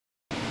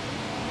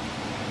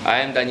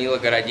I am Danilo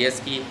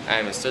Gorodetsky. I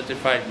am a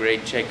certified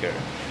grade checker.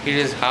 Here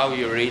is how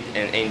you read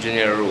an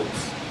engineer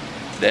rules.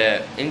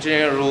 The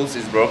engineer rules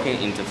is broken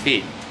into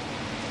feet.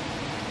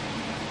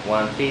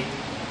 1 feet,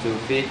 2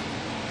 feet,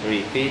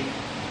 3 feet,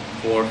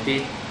 4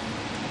 feet,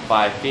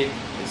 5 feet,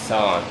 and so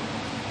on.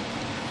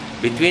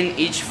 Between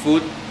each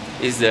foot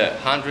is the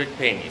 100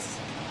 pennies.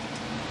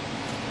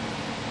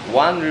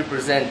 1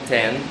 represent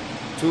 10,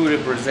 2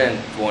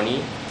 represent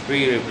 20,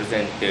 3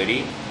 represent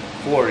 30,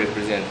 4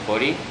 represent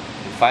 40,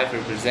 and 5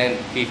 represent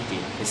 50,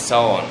 and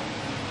so on.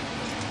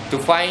 To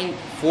find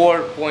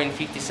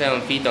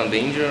 4.57 feet on the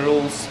engineer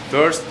rules,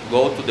 first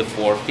go to the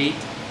 4 feet.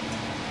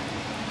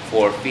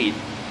 4 feet.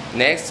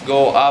 Next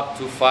go up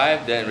to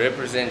 5, then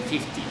represent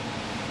 50.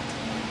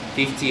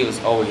 50 is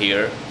over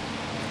here.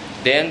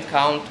 Then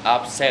count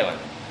up 7.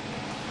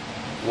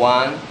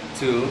 1,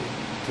 2,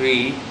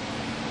 3,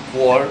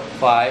 4,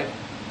 5,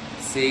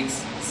 6,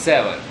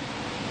 7.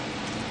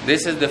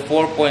 This is the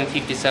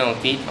 4.57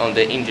 feet on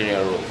the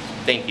engineer rules.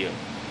 Thank you.